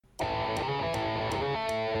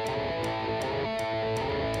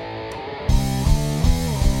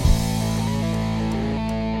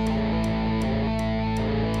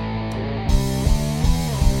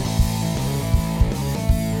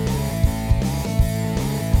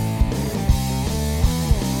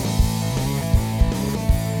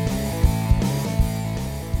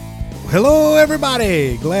Hello,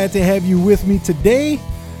 everybody. Glad to have you with me today.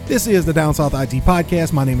 This is the Down South IT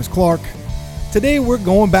Podcast. My name is Clark. Today, we're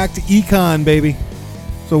going back to Econ, baby.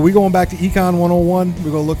 So we're going back to Econ 101.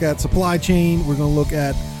 We're going to look at supply chain. We're going to look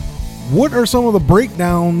at what are some of the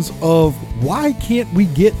breakdowns of why can't we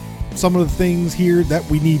get some of the things here that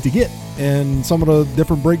we need to get, and some of the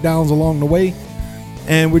different breakdowns along the way.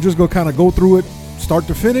 And we're just going to kind of go through it start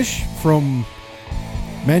to finish, from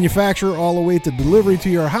manufacturer all the way to delivery to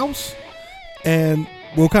your house. And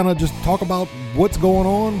we'll kind of just talk about what's going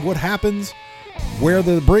on, what happens, where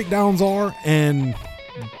the breakdowns are, and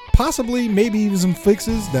possibly maybe even some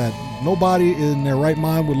fixes that nobody in their right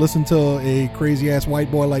mind would listen to a crazy ass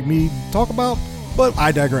white boy like me talk about. But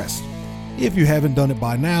I digress. If you haven't done it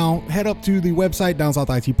by now, head up to the website,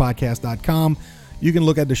 downsouthitpodcast.com. You can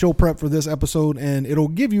look at the show prep for this episode, and it'll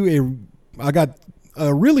give you I got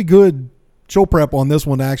a really good show prep on this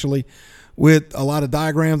one, actually, with a lot of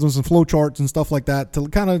diagrams and some flow charts and stuff like that to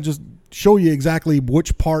kind of just show you exactly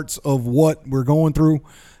which parts of what we're going through.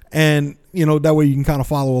 And, you know, that way you can kind of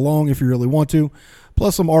follow along if you really want to.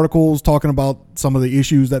 Plus some articles talking about some of the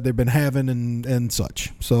issues that they've been having and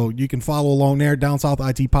such. So you can follow along there,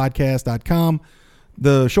 downsouthitpodcast.com.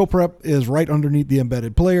 The show prep is right underneath the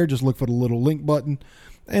embedded player. Just look for the little link button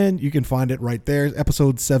and you can find it right there.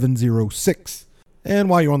 Episode 706. And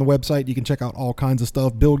while you're on the website, you can check out all kinds of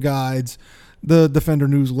stuff, build guides, the Defender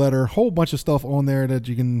newsletter, whole bunch of stuff on there that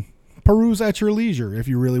you can peruse at your leisure if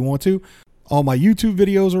you really want to. All my YouTube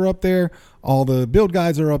videos are up there. All the build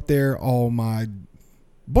guides are up there. All my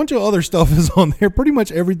bunch of other stuff is on there. Pretty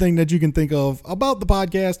much everything that you can think of about the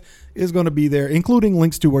podcast is going to be there, including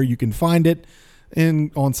links to where you can find it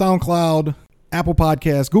on SoundCloud, Apple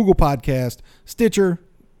Podcast, Google Podcast, Stitcher,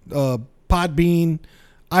 Podbean,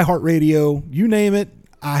 iHeartRadio, you name it,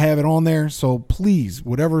 I have it on there. So please,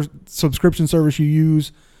 whatever subscription service you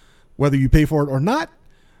use, whether you pay for it or not,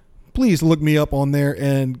 please look me up on there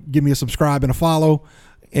and give me a subscribe and a follow,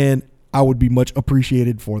 and I would be much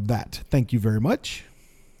appreciated for that. Thank you very much.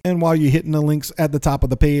 And while you're hitting the links at the top of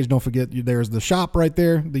the page, don't forget there's the shop right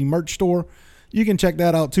there, the merch store. You can check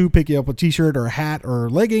that out too. Pick you up a t-shirt or a hat or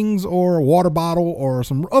leggings or a water bottle or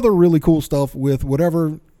some other really cool stuff with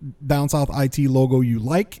whatever Down South IT logo you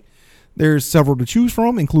like. There's several to choose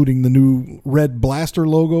from, including the new red blaster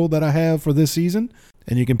logo that I have for this season.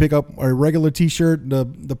 And you can pick up a regular t-shirt,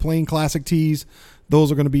 the plain classic tees. Those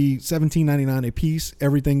are going to be $17.99 a piece.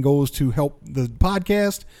 Everything goes to help the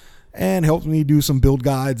podcast and helps me do some build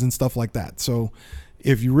guides and stuff like that. So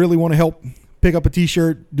if you really want to help pick up a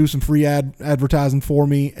t-shirt, do some free advertising for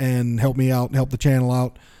me and help me out, help the channel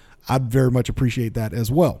out, I'd very much appreciate that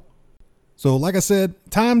as well. So like I said,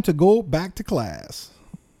 time to go back to class.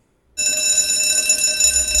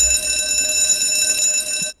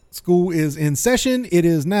 School is in session. It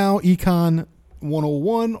is now Econ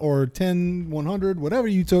 101 or 10100, whatever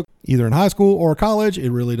you took, either in high school or college.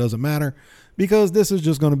 It really doesn't matter, because this is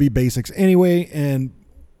just going to be basics anyway. And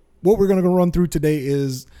what we're going to run through today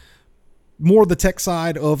is more the tech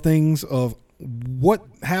side of things, of what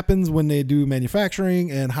happens when they do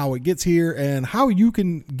manufacturing and how it gets here and how you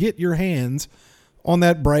can get your hands on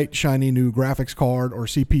that bright, shiny new graphics card or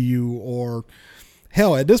CPU, or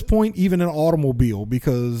hell, at this point, even an automobile,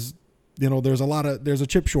 because, you know, there's a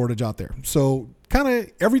chip shortage out there. So kind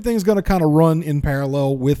of everything's going to kind of run in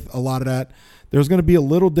parallel with a lot of that. There's going to be a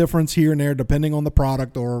little difference here and there depending on the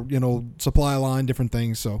product or, you know, supply line, different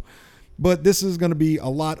things. So, but this is going to be a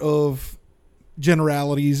lot of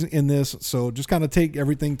generalities in this. So just kind of take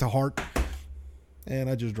everything to heart. And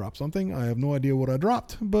I just dropped something. I have no idea what I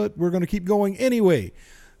dropped, but we're going to keep going anyway.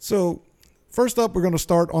 So first up, we're going to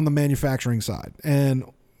start on the manufacturing side. And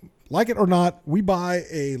like it or not, we buy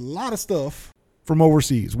a lot of stuff from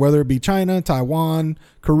overseas, whether it be China, Taiwan,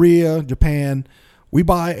 Korea, Japan. We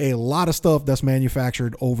buy a lot of stuff that's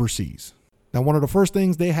manufactured overseas. Now, one of the first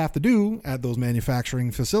things they have to do at those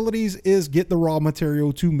manufacturing facilities is get the raw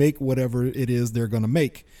material to make whatever it is they're going to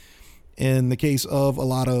make. In the case of a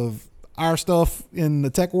lot of our stuff in the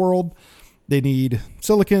tech world, they need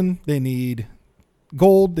silicon, they need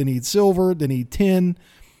gold, they need silver, they need tin,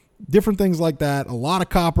 different things like that, a lot of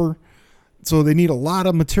copper. So they need a lot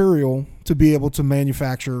of material to be able to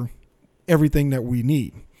manufacture everything that we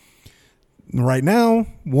need. Right now,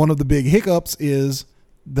 one of the big hiccups is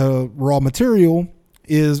the raw material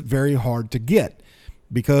is very hard to get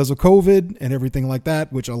because of COVID and everything like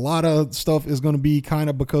that, which a lot of stuff is going to be kind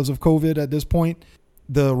of because of COVID at this point.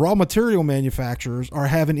 The raw material manufacturers are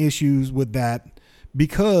having issues with that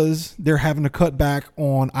because they're having to cut back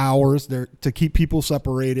on hours to keep people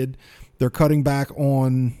separated. They're cutting back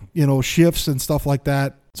on, shifts and stuff like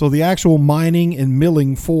that. So the actual mining and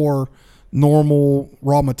milling for normal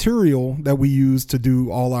raw material that we use to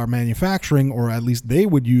do all our manufacturing, or at least they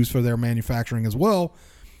would use for their manufacturing as well,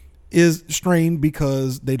 is strained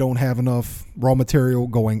because they don't have enough raw material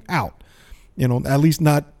going out. At least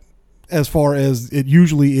not as far as it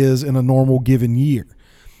usually is in a normal given year.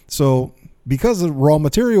 So because of raw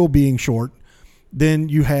material being short, then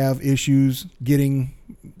you have issues getting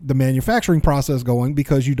the manufacturing process going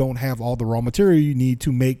because you don't have all the raw material you need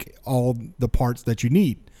to make all the parts that you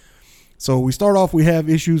need. So we have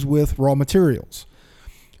issues with raw materials.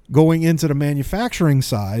 Going into the manufacturing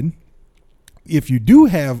side, if you do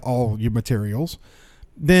have all your materials,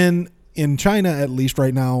 then in China, at least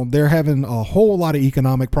right now, they're having a whole lot of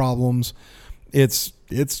economic problems. It's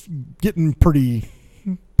getting pretty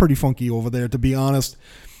funky over there, to be honest.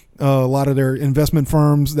 A lot of their investment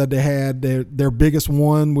firms that they had, their biggest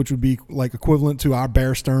one, which would be like equivalent to our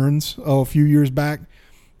Bear Stearns a few years back,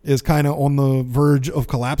 is kind of on the verge of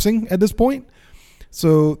collapsing at this point.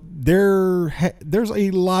 So there's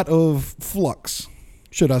a lot of flux,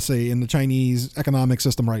 should I say, in the Chinese economic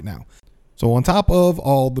system right now. So on top of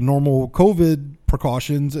all the normal COVID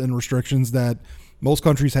precautions and restrictions that most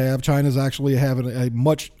countries have, China's actually having a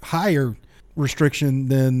much higher restriction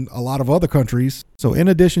than a lot of other countries. So in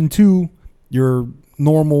addition to your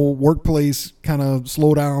normal workplace kind of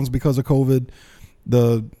slowdowns because of COVID,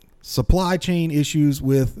 the supply chain issues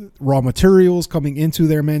with raw materials coming into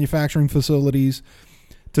their manufacturing facilities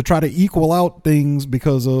to try to equal out things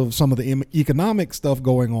because of some of the economic stuff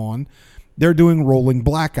going on, they're doing rolling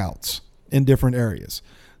blackouts in different areas.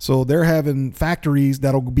 So they're having factories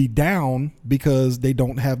that'll be down because they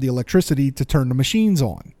don't have the electricity to turn the machines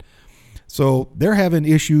on. So they're having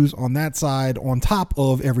issues on that side on top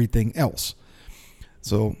of everything else.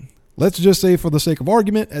 So let's just say, for the sake of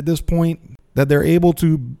argument at this point, that they're able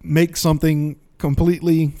to make something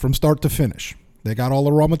completely from start to finish. They got all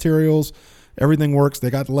the raw materials, everything works. They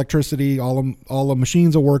got electricity, all the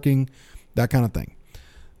machines are working, that kind of thing.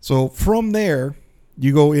 So from there,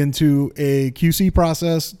 you go into a QC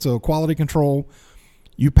process, so quality control.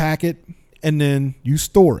 You pack it and then you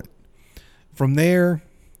store it. From there,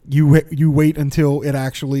 you wait until it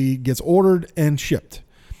actually gets ordered and shipped,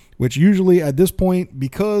 which usually at this point,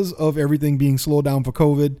 because of everything being slowed down for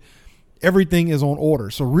COVID, everything is on order.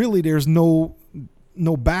 So really there's no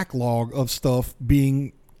backlog of stuff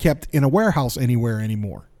being kept in a warehouse anywhere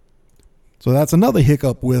anymore. So that's another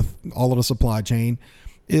hiccup with all of the supply chain,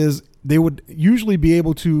 is they would usually be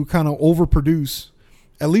able to kind of overproduce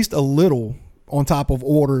at least a little on top of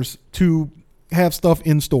orders to have stuff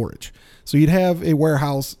in storage. So you'd have a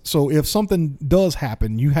warehouse. So if something does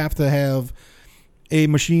happen, you have to have a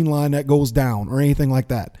machine line that goes down or anything like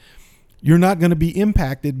that. You're not going to be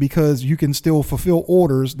impacted because you can still fulfill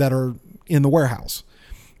orders that are in the warehouse.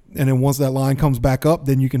 And then once that line comes back up,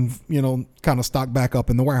 then you can, kind of stock back up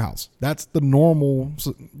in the warehouse. That's the normal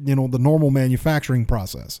manufacturing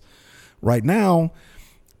process. Right now,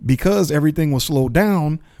 because everything was slowed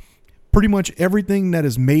down, pretty much everything that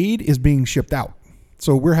is made is being shipped out.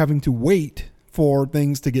 So we're having to wait for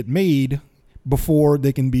things to get made before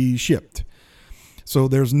they can be shipped. So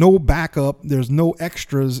there's no backup, there's no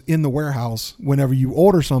extras in the warehouse whenever you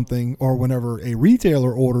order something, or whenever a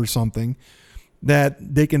retailer orders something,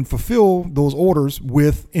 that they can fulfill those orders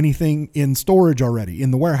with anything in storage already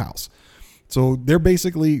in the warehouse. So they're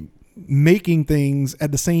basically making things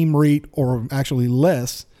at the same rate, or actually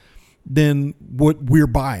less, than what we're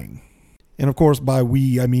buying. And of course, by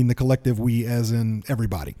we, I mean the collective we, as in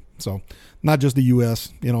everybody. So not just the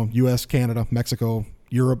US, US, Canada, Mexico,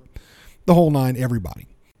 Europe, the whole nine, everybody.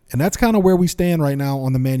 And that's kind of where we stand right now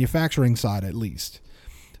on the manufacturing side, at least.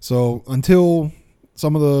 So until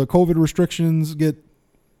some of the COVID restrictions get,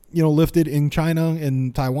 lifted in China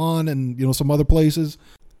and Taiwan and, some other places,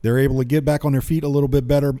 they're able to get back on their feet a little bit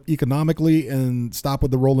better economically and stop with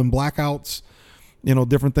the rolling blackouts,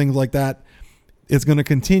 different things like that. It's going to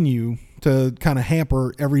continue to kind of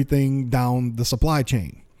hamper everything down the supply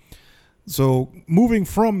chain. So moving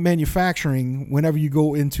from manufacturing, whenever you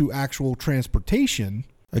go into actual transportation,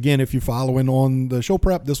 again, if you're following on the show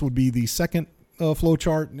prep, this would be the second flow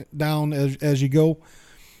chart down as you go.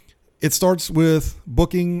 It starts with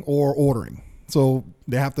booking or ordering. So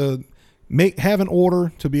they have to have an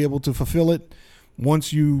order to be able to fulfill it.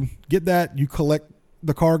 Once you get that, you collect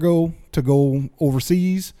the cargo to go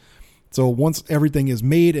overseas. So once everything is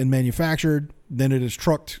made and manufactured, then it is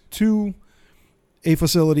trucked to a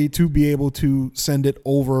facility to be able to send it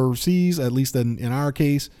overseas, at least in our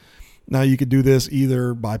case. Now you could do this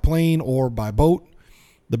either by plane or by boat.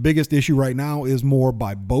 The biggest issue right now is more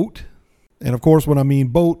by boat. And of course, when I mean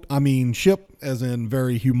boat, I mean ship, as in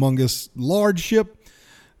very humongous, large ship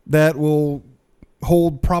that will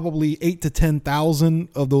hold probably 8 to 10,000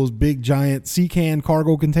 of those big giant Seacan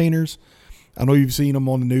cargo containers. I know you've seen them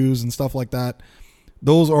on the news and stuff like that.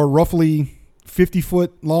 Those are roughly 50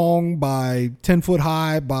 foot long by 10 foot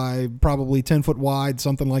high by probably 10 foot wide,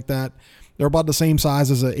 something like that. They're about the same size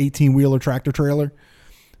as an 18-wheeler tractor trailer.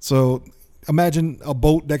 So imagine a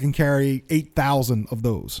boat that can carry 8,000 of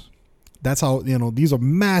those. That's how, these are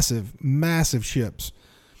massive, massive ships.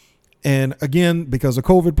 And again, because of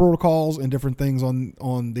COVID protocols and different things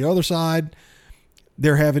on the other side,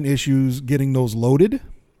 they're having issues getting those loaded.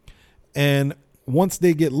 And once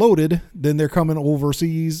they get loaded, then they're coming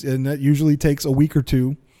overseas, and that usually takes a week or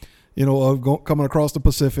two, of coming across the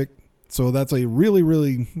Pacific. So that's a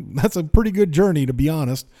that's a pretty good journey, to be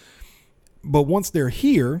honest. But once they're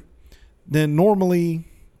here, then normally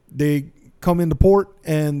they come into port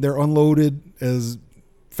and they're unloaded as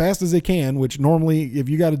fast as they can, which normally, if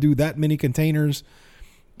you got to do that many containers,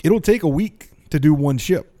 it'll take a week to do one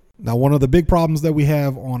ship. Now, one of the big problems that we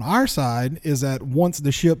have on our side is that once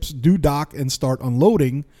the ships do dock and start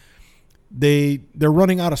unloading, they're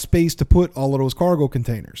running out of space to put all of those cargo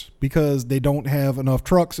containers because they don't have enough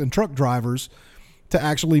trucks and truck drivers to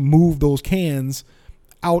actually move those cans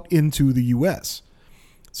out into the U.S.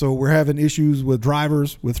 So we're having issues with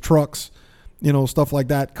drivers, with trucks, stuff like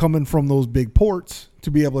that coming from those big ports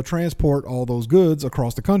to be able to transport all those goods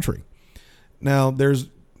across the country. Now, there's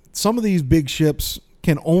some of these big ships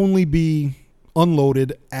can only be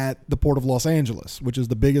unloaded at the Port of Los Angeles, which is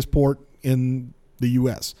the biggest port in the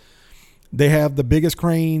U.S. They have the biggest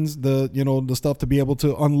cranes, the stuff to be able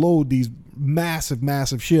to unload these massive,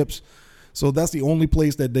 massive ships. So that's the only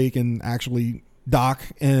place that they can actually dock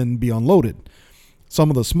and be unloaded. Some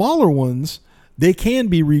of the smaller ones, they can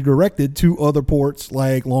be redirected to other ports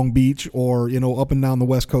like Long Beach or, up and down the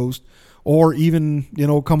West Coast, or even,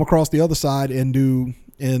 come across the other side and do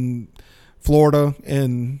in Florida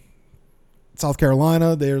and South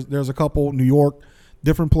Carolina. There's a couple, New York,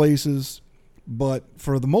 different places. But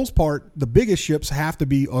for the most part, the biggest ships have to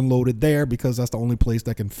be unloaded there because that's the only place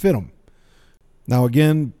that can fit them. Now,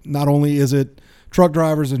 again, not only is it truck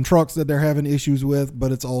drivers and trucks that they're having issues with,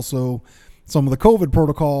 but it's also some of the COVID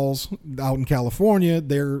protocols out in California.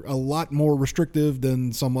 They're a lot more restrictive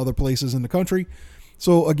than some other places in the country.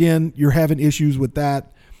 So again, you're having issues with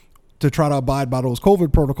that to try to abide by those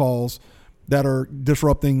COVID protocols that are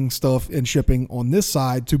disrupting stuff and shipping on this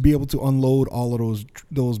side to be able to unload all of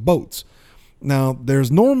those boats. Now,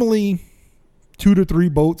 there's normally 2 to 3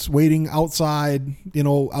 boats waiting outside in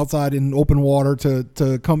open water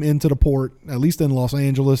to come into the port, at least in Los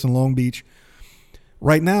Angeles and Long Beach.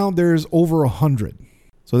 Right now, there's over 100.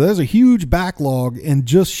 So there's a huge backlog in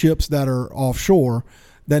just ships that are offshore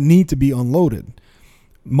that need to be unloaded.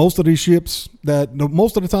 Most of these ships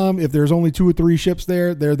most of the time, if there's only 2 or 3 ships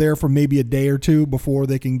there, they're there for maybe a day or two before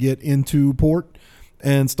they can get into port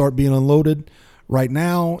and start being unloaded. Right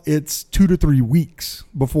now, it's 2 to 3 weeks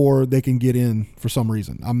before they can get in for some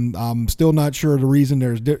reason. I'm still not sure the reason.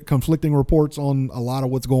 There's conflicting reports on a lot of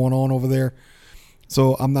what's going on over there.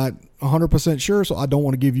 So I'm not 100% sure, so I don't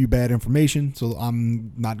want to give you bad information. So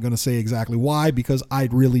I'm not going to say exactly why because I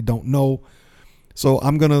really don't know. So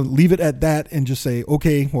I'm going to leave it at that and just say,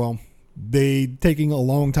 okay, well, they taking a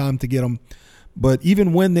long time to get them. But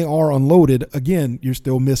even when they are unloaded, again, you're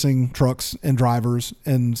still missing trucks and drivers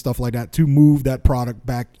and stuff like that to move that product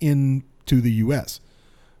back into the U.S.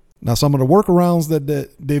 Now, some of the workarounds that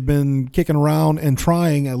they've been kicking around and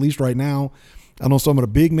trying, at least right now, I know some of the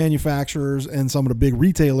big manufacturers and some of the big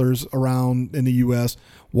retailers around in the U.S.,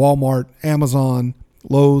 Walmart, Amazon,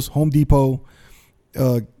 Lowe's, Home Depot,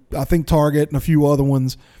 I think Target and a few other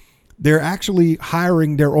ones, they're actually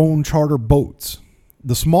hiring their own charter boats,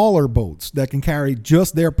 the smaller boats that can carry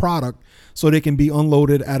just their product so they can be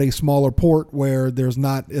unloaded at a smaller port where there's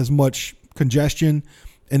not as much congestion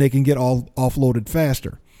and they can get all offloaded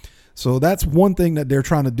faster. So that's one thing that they're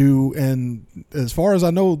trying to do. And as far as I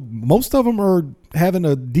know, most of them are having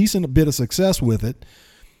a decent bit of success with it.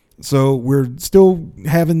 So we're still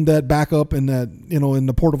having that backup in that, in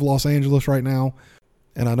the Port of Los Angeles right now.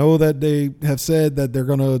 And I know that they have said that they're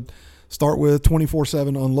going to start with 24/7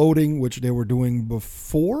 unloading, which they were doing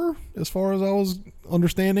before, as far as I was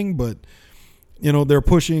understanding. But, they're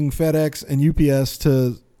pushing FedEx and UPS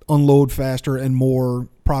to unload faster and more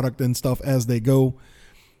product and stuff as they go.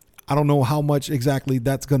 I don't know how much exactly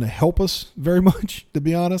that's going to help us very much, to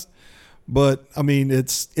be honest. But, I mean,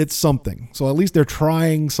 it's something. So at least they're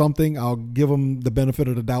trying something. I'll give them the benefit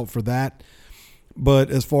of the doubt for that. But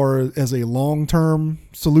as far as a long-term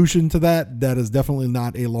solution to that, that is definitely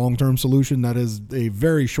not a long-term solution. That is a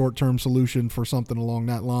very short-term solution for something along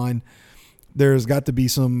that line. There's got to be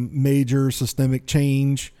some major systemic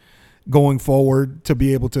change going forward to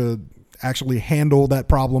be able to actually handle that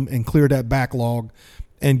problem and clear that backlog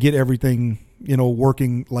and get everything,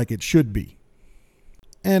 working like it should be.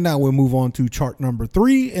 And now we'll move on to chart number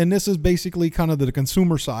 3. And this is basically kind of the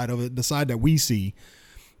consumer side of it, the side that we see.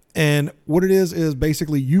 And what it is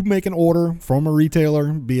basically you make an order from a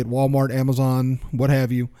retailer, be it Walmart, Amazon, what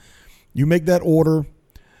have you. You make that order.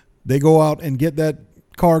 They go out and get that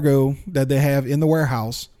cargo that they have in the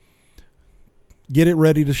warehouse, get it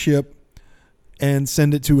ready to ship, and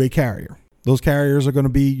send it to a carrier. Those carriers are going to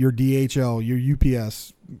be your DHL, your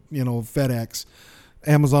UPS, FedEx,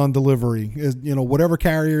 Amazon delivery, whatever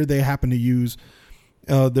carrier they happen to use.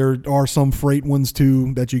 There are some freight ones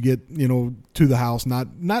too that you get, to the house. Not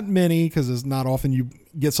many, because it's not often you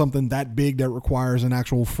get something that big that requires an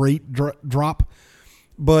actual freight drop.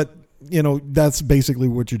 But, that's basically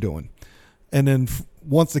what you're doing. And then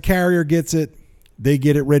once the carrier gets it, they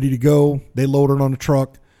get it ready to go. They load it on a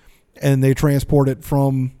truck and they transport it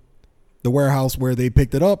from the warehouse where they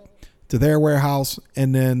picked it up to their warehouse.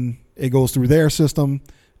 And then it goes through their system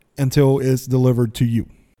until it's delivered to you.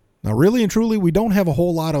 Now, really and truly, we don't have a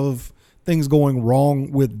whole lot of things going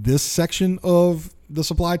wrong with this section of the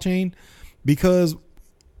supply chain, because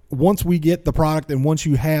once we get the product and once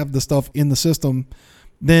you have the stuff in the system,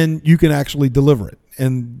 then you can actually deliver it.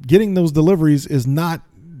 And getting those deliveries is not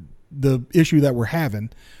the issue that we're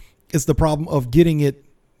having. It's the problem of getting it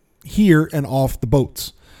here and off the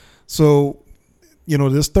boats. So,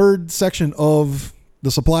 this third section of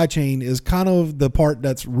the supply chain is kind of the part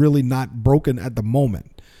that's really not broken at the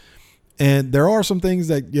moment. And there are some things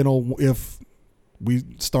that, if we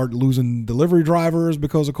start losing delivery drivers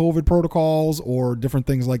because of COVID protocols or different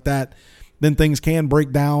things like that, then things can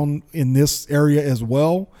break down in this area as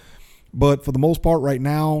well. But for the most part right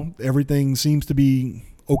now, everything seems to be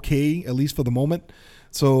okay, at least for the moment.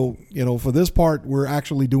 So, for this part, we're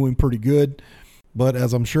actually doing pretty good. But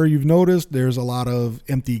as I'm sure you've noticed, there's a lot of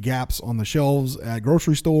empty gaps on the shelves at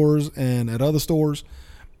grocery stores and at other stores.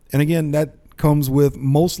 And again, that comes with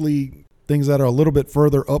mostly things that are a little bit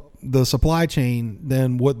further up the supply chain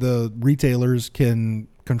than what the retailers can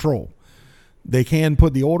control. They can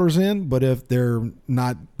put the orders in, but if they're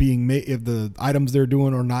not being made, if the items they're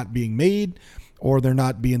doing are not being made, or they're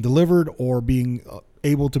not being delivered or being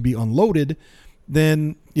able to be unloaded,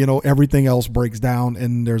 then, everything else breaks down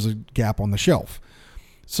and there's a gap on the shelf.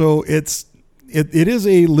 So it is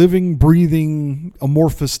a living, breathing,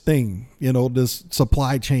 amorphous thing, this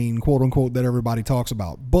supply chain, quote unquote, that everybody talks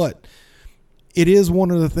about. But it is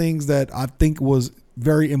one of the things that I think was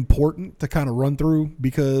very important to kind of run through,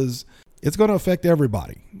 because it's going to affect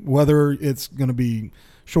everybody, whether it's going to be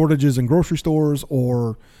shortages in grocery stores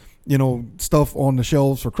or, stuff on the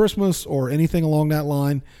shelves for Christmas or anything along that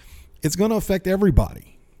line. It's going to affect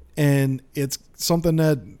everybody. And it's something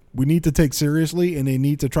that we need to take seriously, and they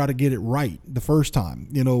need to try to get it right the first time.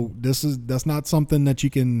 That's not something that you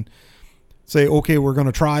can say, okay, we're going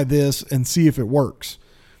to try this and see if it works.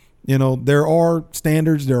 There are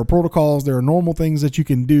standards, there are protocols, there are normal things that you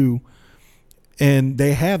can do, and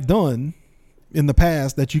they have done in the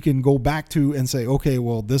past that you can go back to and say, okay,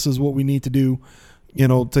 well, this is what we need to do,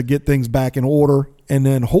 to get things back in order. And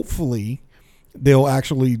then hopefully they'll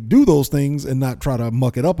actually do those things and not try to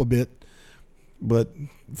muck it up a bit. But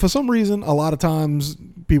for some reason, a lot of times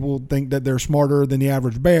people think that they're smarter than the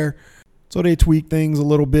average bear. So they tweak things a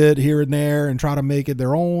little bit here and there and try to make it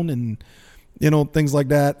their own and, things like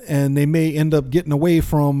that. And they may end up getting away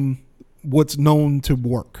from what's known to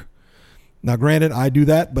work. Now, granted, I do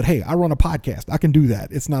that, but hey, I run a podcast. I can do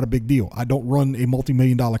that. It's not a big deal. I don't run a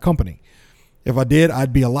multi-million-dollar company. If I did,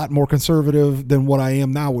 I'd be a lot more conservative than what I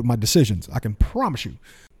am now with my decisions. I can promise you.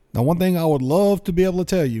 Now, one thing I would love to be able to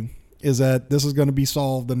tell you is that this is going to be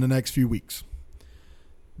solved in the next few weeks.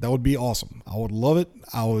 That would be awesome. I would love it.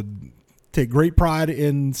 I would take great pride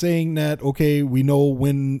in saying that, okay, we know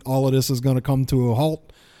when all of this is going to come to a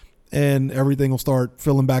halt and everything will start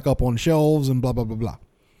filling back up on shelves and blah, blah, blah, blah.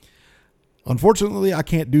 Unfortunately, I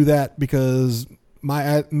can't do that because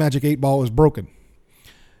my Magic 8 Ball is broken.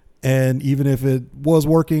 And even if it was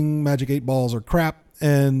working, Magic 8 Balls are crap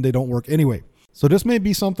and they don't work anyway. So this may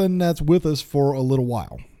be something that's with us for a little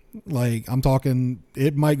while. Like I'm talking,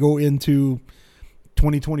 it might go into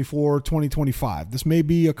 2024, 2025. This may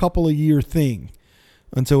be a couple of year thing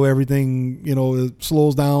until everything, it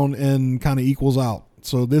slows down and kind of equals out.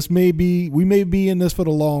 So we may be in this for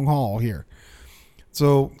the long haul here.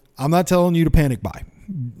 So I'm not telling you to panic buy.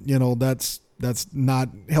 That's not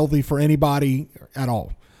healthy for anybody at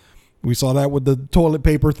all. We saw that with the toilet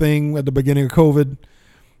paper thing at the beginning of COVID.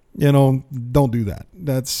 Don't do that.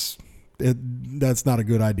 That's not a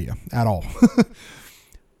good idea at all.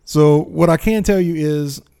 So what I can tell you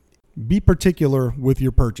is be particular with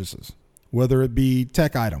your purchases, whether it be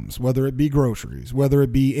tech items, whether it be groceries, whether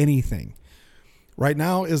it be anything. Right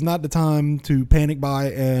now is not the time to panic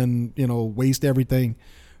buy and, waste everything.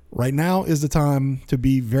 Right now is the time to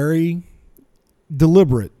be very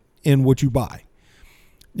deliberate in what you buy.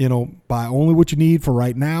 Buy only what you need for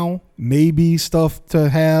right now, maybe stuff to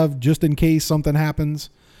have just in case something happens,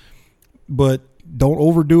 but don't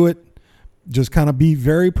overdo it. Just kind of be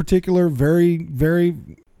very particular, very, very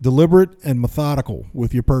deliberate and methodical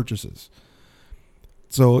with your purchases.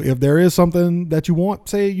 So if there is something that you want,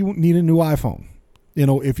 say you need a new iPhone,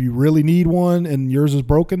 if you really need one and yours is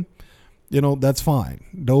broken, that's fine.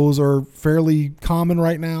 Those are fairly common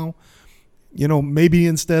right now. Maybe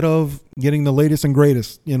instead of getting the latest and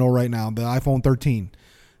greatest, right now, the iPhone 13,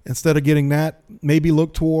 instead of getting that, maybe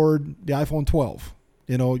look toward the iPhone 12.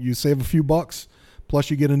 You save a few bucks, plus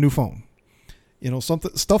you get a new phone.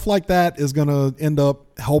 Stuff like that is going to end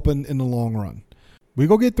up helping in the long run. We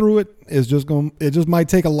go get through it. It just might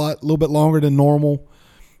take a little bit longer than normal.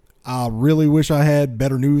 I really wish I had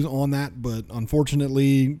better news on that, but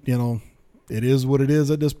unfortunately, it is what it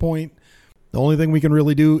is at this point. The only thing we can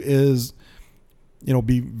really do is,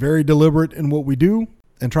 be very deliberate in what we do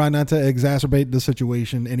and try not to exacerbate the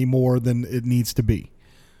situation any more than it needs to be.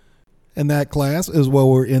 And that class is where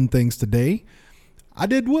we're in things today. I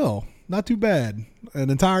did well. Not too bad. An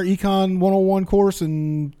entire Econ 101 course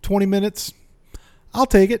in 20 minutes. I'll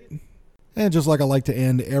take it. And just like I like to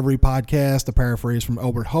end every podcast, a paraphrase from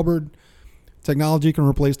Albert Hubbard, technology can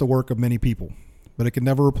replace the work of many people, but it can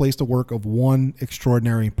never replace the work of one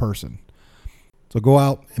extraordinary person. So go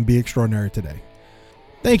out and be extraordinary today.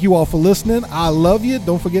 Thank you all for listening. I love you.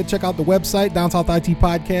 Don't forget, check out the website, Down South IT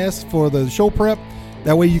Podcast, for the show prep.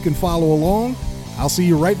 That way you can follow along. I'll see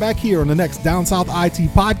you right back here on the next Down South IT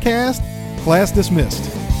Podcast. Class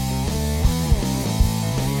dismissed.